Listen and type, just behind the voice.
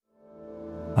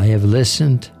I have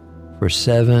listened for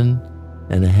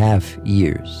 7.5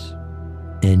 years,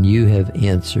 and you have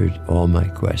answered all my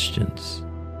questions.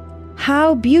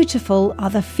 How beautiful are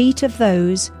the feet of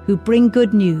those who bring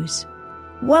good news.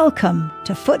 Welcome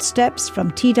to Footsteps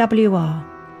from TWR.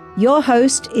 Your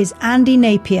host is Andy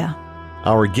Napier.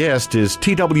 Our guest is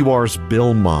TWR's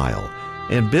Bill Mial.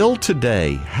 And Bill,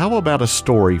 today, how about a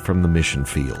story from the mission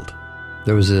field?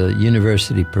 There was a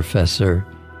university professor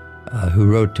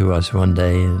who wrote to us one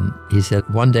day, and he said,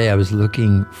 one day I was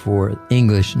looking for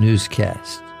English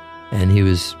newscast, and he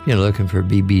was looking for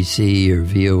BBC or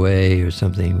VOA or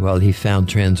something. Well, he found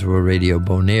Transworld Radio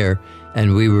Bonaire,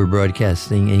 and we were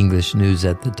broadcasting English news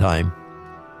at the time.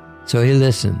 So he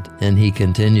listened, and he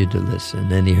continued to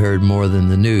listen, and he heard more than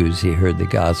the news. He heard the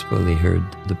gospel, he heard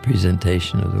the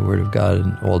presentation of the Word of God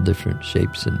in all different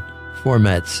shapes and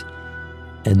formats.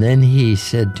 And then he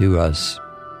said to us,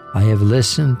 I have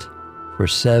listened for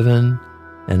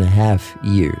 7.5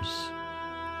 years,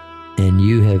 and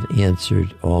you have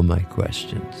answered all my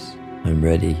questions. I'm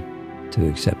ready to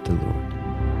accept the Lord.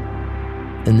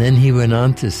 And then he went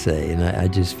on to say, and I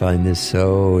just find this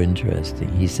so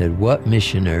interesting, he said, what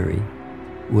missionary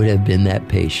would have been that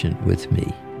patient with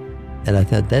me? And I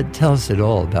thought that tells it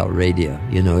all about radio.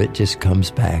 It just comes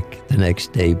back the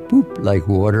next day, boop, like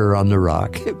water on the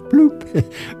rock. Bloop,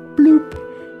 bloop,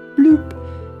 bloop.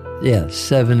 Yeah,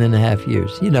 7.5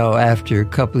 years. After a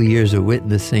couple of years of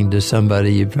witnessing to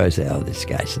somebody, you'd probably say, oh, this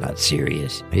guy's not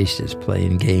serious. He's just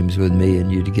playing games with me,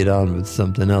 and you'd get on with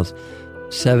something else.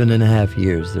 7.5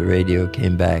 years, the radio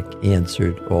came back,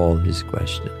 answered all his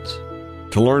questions.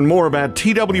 To learn more about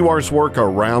TWR's work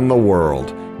around the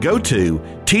world, go to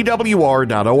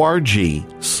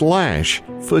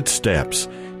twr.org/footsteps.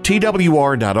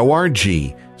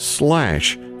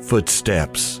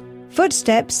 twr.org/footsteps.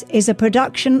 Footsteps is a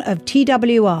production of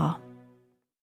TWR.